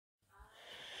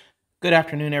Good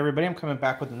afternoon, everybody. I'm coming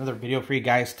back with another video for you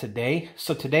guys today.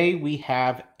 So today we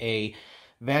have a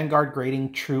Vanguard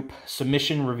Grading Troop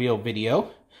submission reveal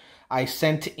video. I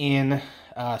sent in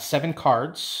 7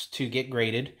 cards to get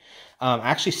graded. I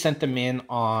actually sent them in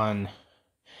I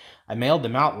mailed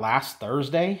them out last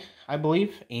Thursday, I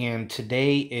believe, and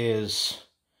today is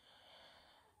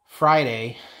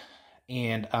Friday,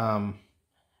 and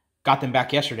got them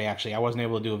back yesterday, actually. I wasn't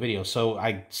able to do a video. So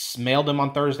I mailed them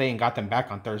on Thursday and got them back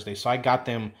on Thursday. So I got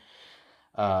them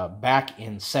back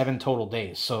in 7 total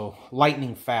days. So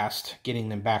lightning fast getting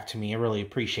them back to me. I really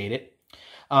appreciate it.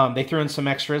 They threw in some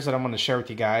extras that I'm going to share with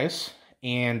you guys.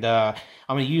 And I'm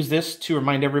going to use this to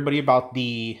remind everybody about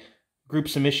the group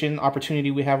submission opportunity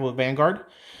we have with Vanguard.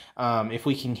 If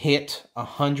we can hit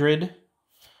 100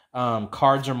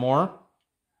 cards or more,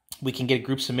 we can get a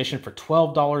group submission for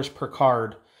 $12 per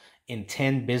card in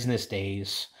 10 business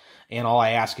days. And all I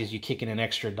ask is you kick in an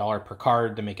extra $1 per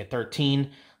card to make it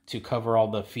 13 to cover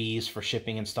all the fees for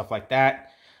shipping and stuff like that.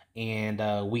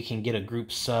 And we can get a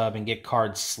group sub and get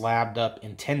cards slabbed up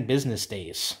in 10 business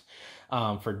days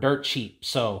for dirt cheap.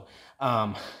 So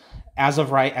as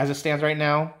it stands right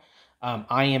now,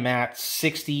 I am at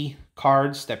 60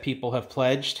 cards that people have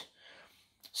pledged.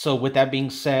 So with that being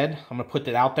said, I'm going to put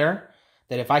that out there,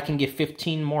 that if I can get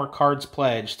 15 more cards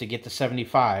pledged to get to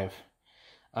 75,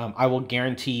 I will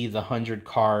guarantee the 100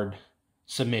 card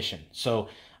submission. So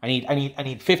I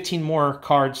need 15 more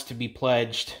cards to be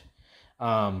pledged,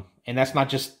 and that's not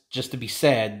just to be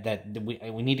said, that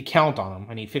we need to count on them.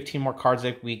 I need 15 more cards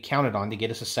that we counted on to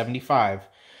get us to 75,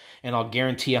 and I'll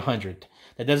guarantee 100.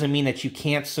 That doesn't mean that you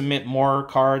can't submit more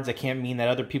cards. That can't mean that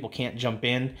other people can't jump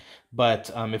in.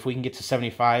 But if we can get to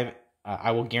 75,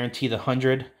 I will guarantee the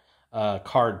 100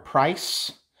 card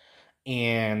price,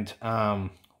 and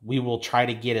we will try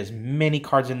to get as many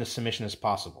cards in the submission as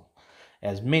possible.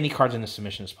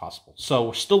 So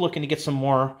we're still looking to get some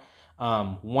more.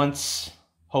 Once,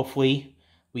 hopefully,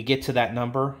 we get to that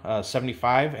number,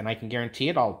 75, and I can guarantee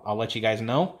it, I'll let you guys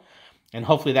know. And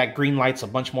hopefully that green lights a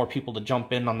bunch more people to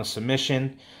jump in on the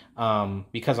submission,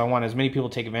 because I want as many people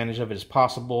to take advantage of it as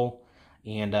possible,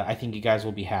 and I think you guys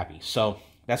will be happy. So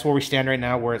that's where we stand right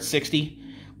now. We're at 60.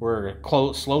 We're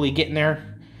slowly getting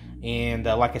there. And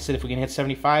like I said, if we can hit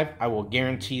 75, I will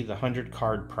guarantee the 100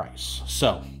 card price.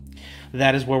 So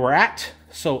that is where we're at.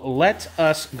 So let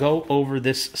us go over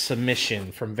this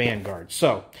submission from Vanguard.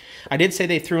 So I did say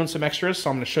they threw in some extras,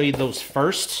 so I'm going to show you those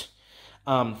first.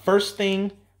 First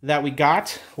thing that we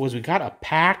got was a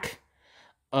pack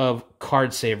of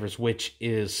card savers, which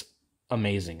is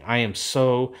amazing. I am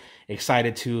so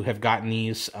excited to have gotten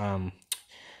these. I'm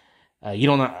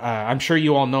sure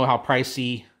you all know how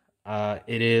pricey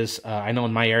it is. I know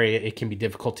in my area it can be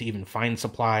difficult to even find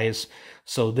supplies.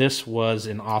 So this was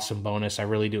an awesome bonus. I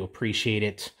really do appreciate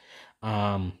it.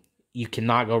 You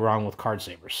cannot go wrong with card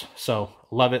savers. So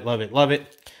love it, love it, love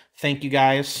it. Thank you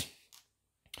guys.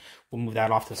 We'll move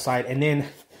that off to the side. And then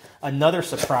another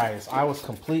surprise. I was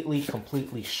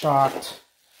completely shocked.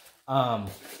 I'm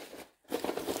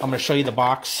going to show you the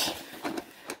box.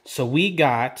 So we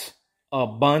got a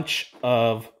bunch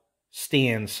of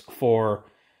stands for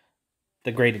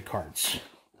the graded cards.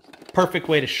 Perfect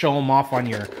way to show them off on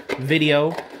your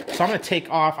video. So I'm going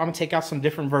to take out some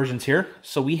different versions here.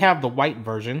 So we have the white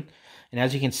version, and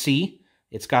as you can see,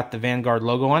 it's got the Vanguard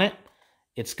logo on it.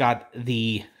 It's got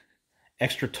the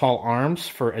extra tall arms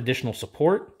for additional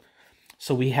support.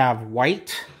 So we have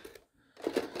white,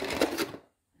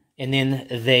 and then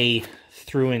they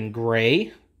threw in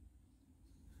gray.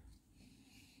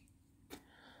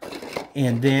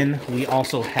 And then we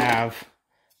also have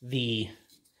the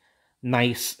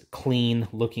nice, clean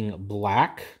looking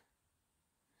black.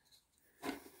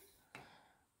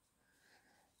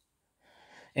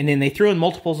 And then they threw in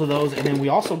multiples of those. And then we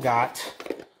also got,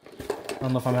 I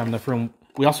don't know if I'm having enough room,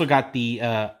 we also got the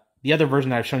other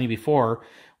version that I've shown you before,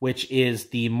 which is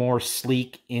the more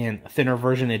sleek and thinner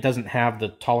version. It doesn't have the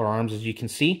taller arms, as you can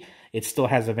see. It still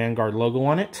has a Vanguard logo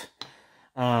on it.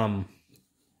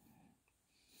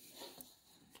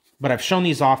 But I've shown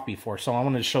these off before, so I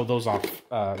wanted to show those off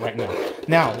right now.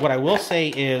 Now, what I will say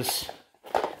is,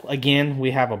 again, we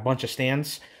have a bunch of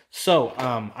stands. So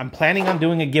I'm planning on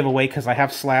doing a giveaway because I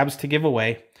have slabs to give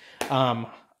away.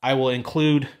 I will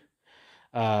include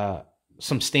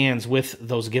some stands with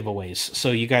those giveaways.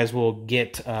 So you guys will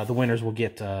get, the winners will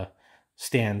get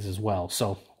stands as well.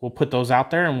 So we'll put those out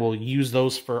there and we'll use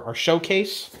those for our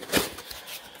showcase.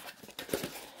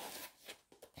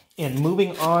 And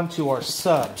moving on to our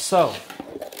sub. So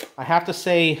I have to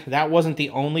say that wasn't the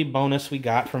only bonus we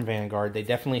got from Vanguard. They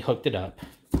definitely hooked it up.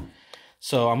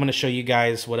 So I'm going to show you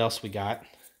guys what else we got.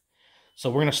 So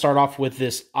we're going to start off with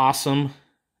this awesome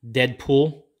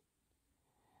Deadpool.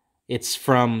 It's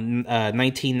from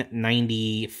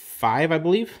 1995, I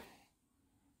believe.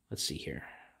 Let's see here.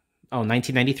 Oh,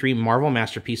 1993 Marvel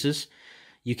Masterpieces.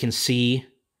 You can see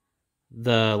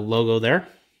the logo there.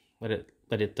 Let it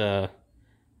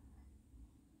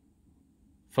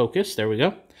focus. There we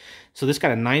go. So this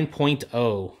got a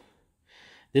 9.0.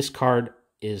 This card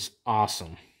is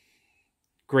awesome.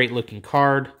 Great looking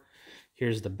card.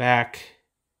 Here's the back.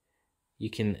 You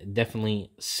can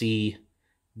definitely see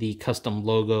the custom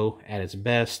logo at its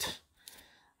best.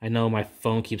 I know my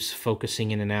phone keeps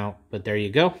focusing in and out, but there you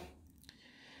go.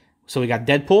 So we got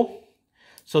Deadpool.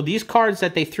 So these cards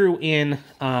that they threw in,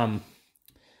 I'm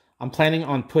planning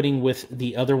on putting with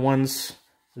the other ones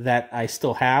that I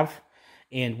still have,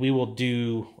 and we will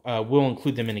do, we'll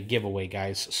include them in a giveaway,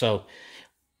 guys. So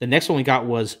the next one we got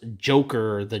was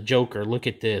Joker, the Joker. Look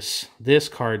at this. This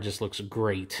card just looks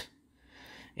great.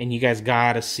 And you guys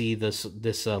gotta see this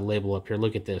label up here.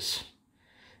 Look at this.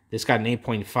 This got an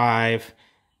 8.5.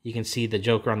 You can see the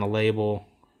Joker on the label.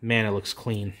 Man, it looks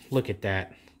clean. Look at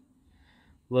that.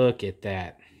 Look at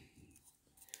that.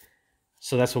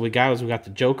 So that's what we got. We got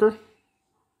the Joker.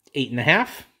 8.5.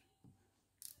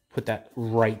 Put that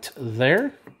right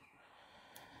there.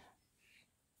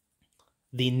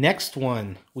 The next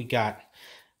one we got,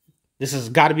 this has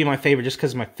got to be my favorite just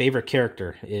because my favorite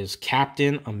character is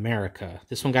Captain America.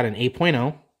 This one got an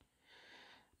 8.0.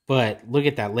 But look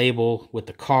at that label with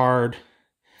the card.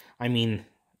 I mean,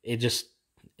 it just,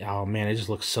 oh man, it just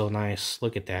looks so nice.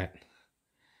 Look at that.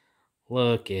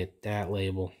 Look at that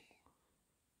label.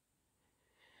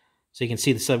 So you can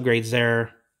see the subgrades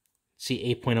there.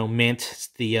 See 8.0 mint. It's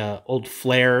the old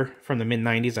Flare from the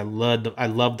mid-90s. I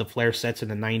love the Flare sets in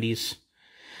the 90s.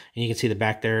 And you can see the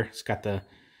back there. It's got the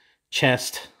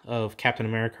chest of Captain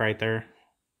America right there.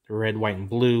 The red, white, and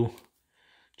blue.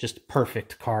 Just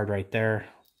perfect card right there.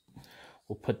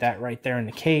 We'll put that right there in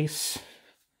the case.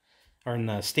 Or in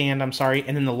the stand, I'm sorry.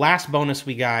 And then the last bonus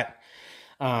we got,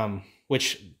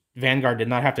 which Vanguard did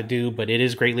not have to do, but it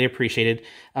is greatly appreciated.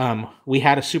 We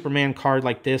had a Superman card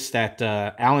like this that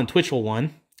Alan Twitchell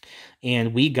won.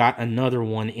 And we got another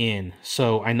one in.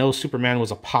 So I know Superman was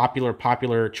a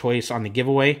popular choice on the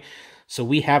giveaway. So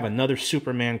we have another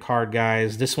Superman card,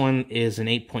 guys. This one is an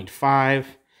 8.5.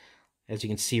 As you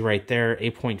can see right there,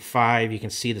 8.5. You can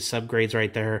see the subgrades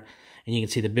right there. And you can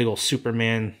see the big old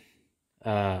Superman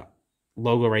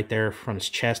logo right there from his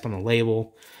chest on the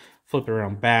label. Flip it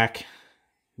around back.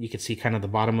 You can see kind of the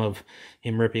bottom of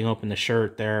him ripping open the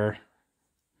shirt there.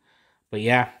 But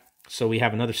yeah. So we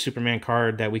have another Superman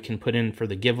card that we can put in for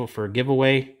the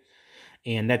giveaway,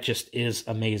 and that just is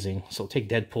amazing. So take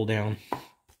Deadpool down,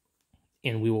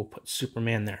 and we will put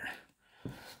Superman there.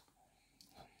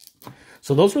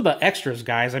 So those were the extras,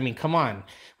 guys. I mean, come on.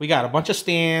 We got a bunch of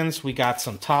stands. We got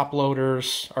some top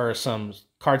loaders, or some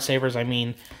card savers, I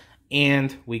mean,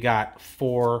 and we got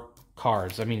 4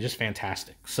 cards. I mean, just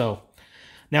fantastic. So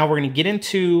now we're going to get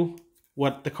into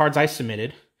what the cards I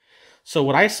submitted. So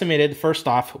what I submitted, first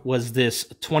off, was this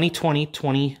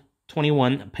 2020-2021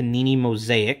 Panini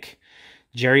Mosaic.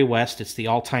 Jerry West, it's the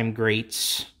all-time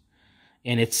greats.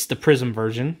 And it's the Prism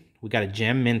version. We got a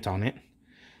gem mint on it.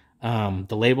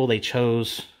 The label they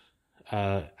chose,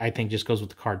 I think, just goes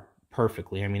with the card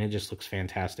perfectly. I mean, it just looks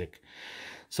fantastic.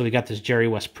 So we got this Jerry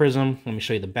West Prism. Let me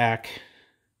show you the back.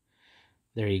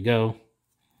 There you go.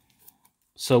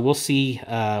 So we'll see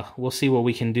what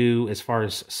we can do as far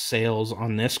as sales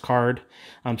on this card.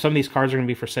 Some of these cards are going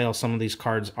to be for sale. Some of these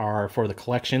cards are for the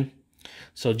collection.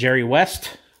 So Jerry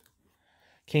West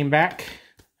came back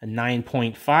a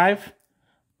 9.5.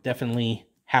 Definitely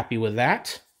happy with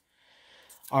that.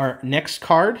 Our next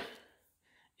card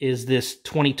is this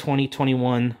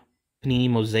 2020-21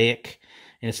 Panini Mosaic,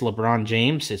 and it's LeBron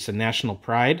James. It's a national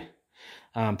pride.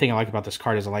 Thing I like about this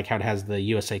card is I like how it has the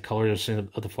USA colors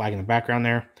of the flag in the background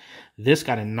there. This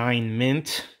got a 9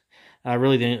 mint.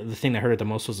 Really, the thing that hurt it the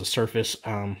most was the surface.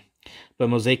 But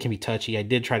Mosaic can be touchy. I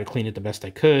did try to clean it the best I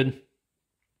could.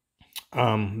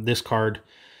 This card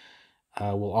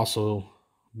will also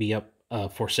be up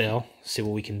for sale. See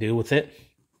what we can do with it.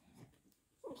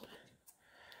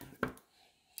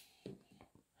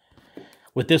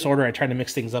 With this order, I tried to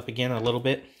mix things up again a little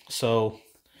bit. So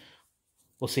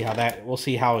we'll see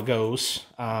how it goes.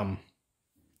 The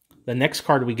next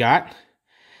card we got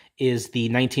is the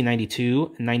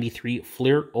 1992-93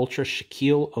 Fleer Ultra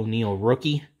Shaquille O'Neal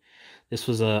Rookie. This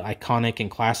was a iconic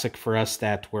and classic for us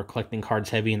that were collecting cards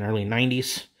heavy in the early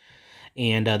 90s.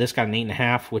 And this got an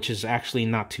 8.5, which is actually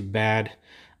not too bad.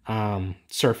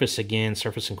 Surface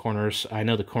and corners. I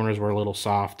know the corners were a little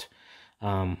soft.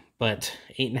 But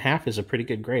 8.5 is a pretty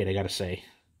good grade, I gotta say.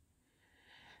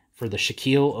 For the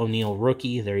Shaquille O'Neal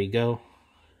rookie, there you go.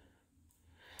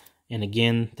 And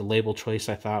again, the label choice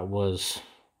I thought was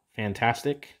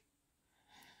fantastic.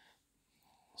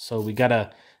 So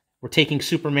we're taking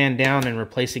Superman down and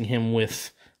replacing him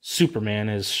with Superman,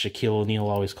 as Shaquille O'Neal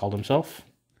always called himself.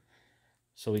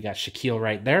 So we got Shaquille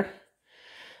right there.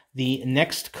 The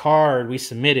next card we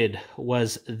submitted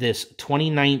was this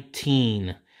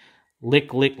 2019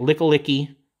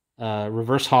 Lickalicky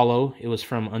Reverse Holo. It was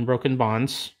from Unbroken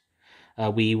Bonds.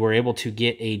 We were able to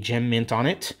get a gem mint on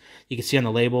it. You can see on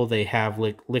the label they have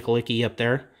Lickalicky up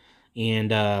there.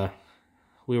 And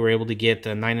we were able to get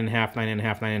 9.5,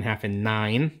 9.5, 9.5, and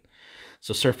 9.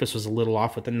 So surface was a little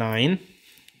off with the 9.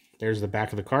 There's the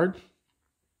back of the card.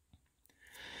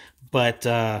 But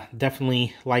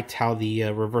definitely liked how the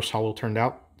reverse holo turned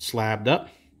out, slabbed up.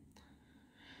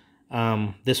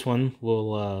 This one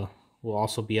will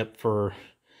also be up for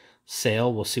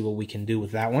sale. We'll see what we can do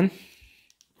with that one.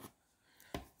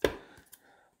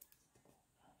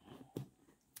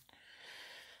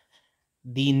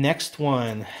 The next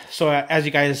one, so as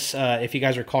you guys, if you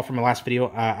guys recall from my last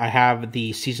video, I have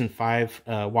the Season 5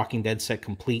 Walking Dead set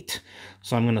complete.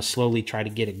 So I'm going to slowly try to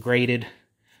get it graded,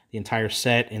 the entire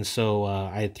set. And so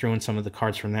I threw in some of the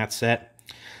cards from that set.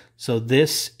 So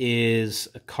this is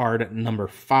card number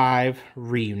 5,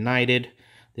 Reunited.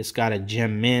 This got a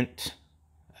gem mint,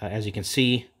 as you can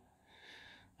see.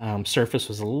 Surface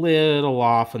was a little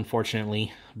off,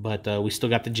 unfortunately, but we still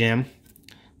got the gem.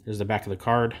 There's the back of the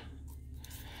card.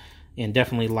 And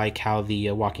definitely like how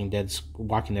the Walking Dead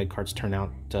cards turn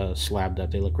out slabbed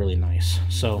up. They look really nice.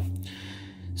 So,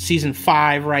 Season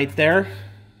 5 right there.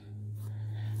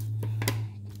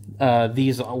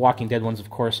 These Walking Dead ones, of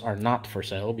course, are not for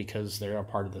sale because they're a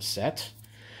part of the set.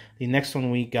 The next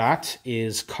one we got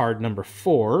is card number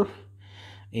 4.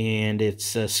 And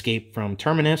it's Escape from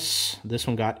Terminus. This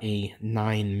one got a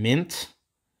 9 mint.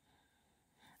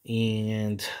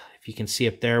 And if you can see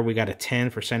up there, we got a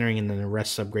 10 for centering, and then the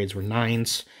rest subgrades were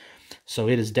 9s. So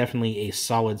it is definitely a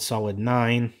solid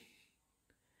 9.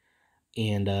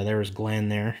 And there's Glenn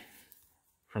there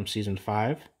from Season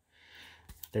 5.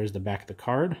 There's the back of the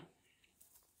card.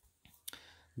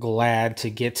 Glad to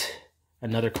get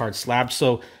another card slabbed.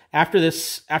 So after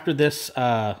this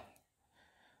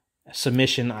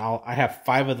submission, I have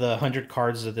 5 of the 100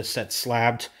 cards of this set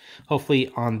slabbed.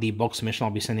 Hopefully on the bulk submission,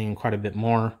 I'll be sending in quite a bit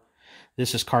more.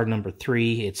 This is card number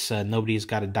 3. It's Nobody's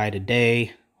Gotta Die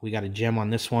Today. We got a gem on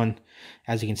this one.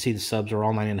 As you can see, the subs are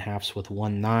all 9.5s with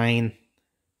 1 9.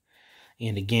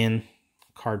 And again,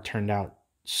 card turned out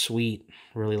sweet.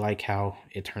 Really like how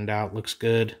it turned out. Looks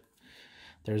good.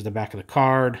 There's the back of the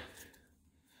card.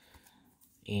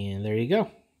 And there you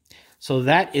go. So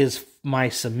that is my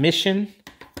submission.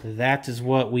 That is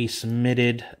what we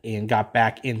submitted and got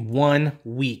back in 1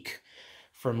 week.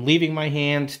 From leaving my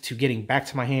hand to getting back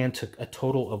to my hand took a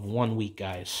total of 1 week,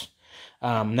 guys.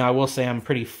 Now, I will say I'm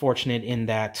pretty fortunate in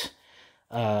that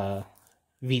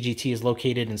VGT is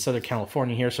located in Southern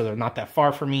California here, so they're not that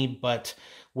far from me. But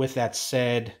with that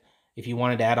said, if you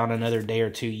wanted to add on another day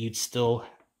or two, you'd still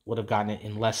would have gotten it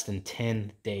in less than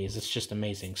 10 days. It's just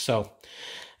amazing. So,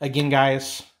 again,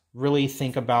 guys, really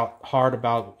think hard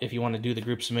about if you want to do the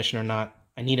group submission or not.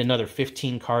 I need another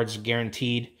 15 cards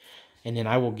guaranteed. And then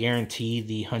I will guarantee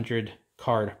the 100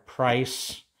 card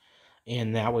price.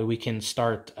 And that way we can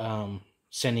start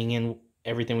sending in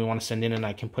everything we want to send in. And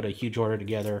I can put a huge order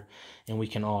together. And we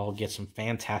can all get some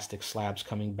fantastic slabs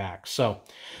coming back. So,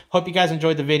 hope you guys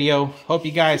enjoyed the video. Hope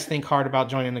you guys think hard about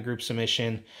joining the group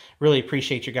submission. Really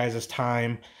appreciate your guys'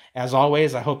 time. As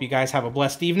always, I hope you guys have a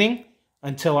blessed evening.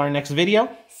 Until our next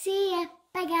video.